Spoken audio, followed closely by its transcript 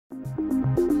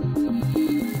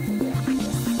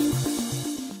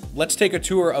Let's take a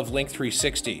tour of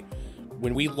Link360.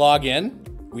 When we log in,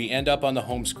 we end up on the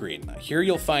home screen. Here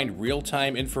you'll find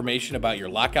real-time information about your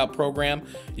lockout program.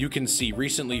 You can see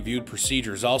recently viewed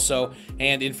procedures also,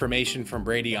 and information from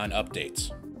Brady on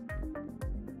updates.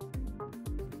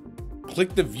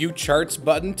 Click the View Charts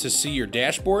button to see your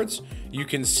dashboards. You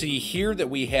can see here that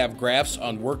we have graphs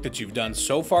on work that you've done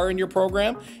so far in your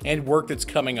program and work that's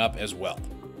coming up as well.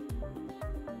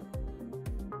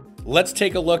 Let's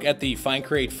take a look at the Find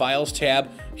Create Files tab.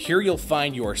 Here you'll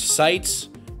find your sites,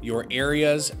 your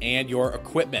areas, and your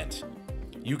equipment.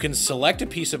 You can select a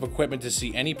piece of equipment to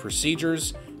see any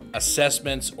procedures,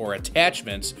 assessments, or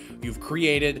attachments you've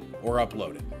created or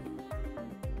uploaded.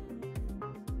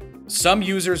 Some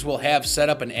users will have set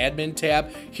up an admin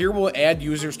tab. Here we'll add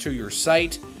users to your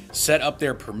site, set up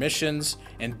their permissions,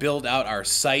 and build out our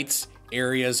sites,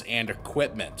 areas, and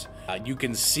equipment. You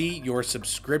can see your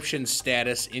subscription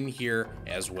status in here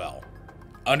as well.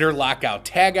 Under Lockout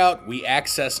Tagout, we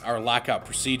access our lockout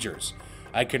procedures.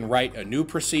 I can write a new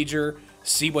procedure,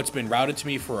 see what's been routed to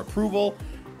me for approval,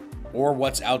 or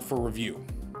what's out for review.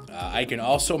 I can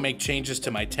also make changes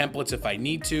to my templates if I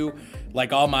need to.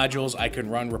 Like all modules, I can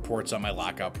run reports on my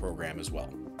lockout program as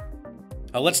well.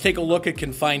 Let's take a look at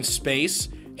confined space.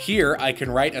 Here, I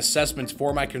can write assessments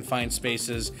for my confined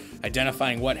spaces,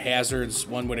 identifying what hazards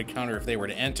one would encounter if they were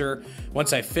to enter.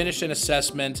 Once I finish an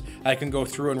assessment, I can go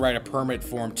through and write a permit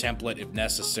form template if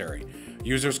necessary.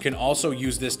 Users can also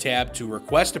use this tab to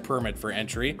request a permit for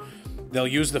entry. They'll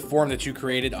use the form that you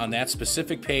created on that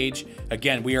specific page.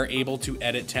 Again, we are able to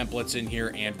edit templates in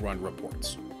here and run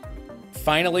reports.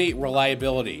 Finally,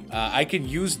 reliability. I can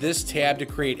use this tab to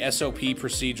create SOP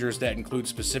procedures that include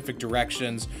specific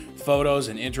directions, photos,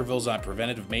 and intervals on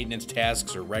preventative maintenance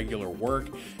tasks or regular work.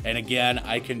 And again,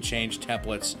 I can change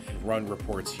templates and run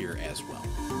reports here as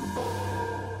well.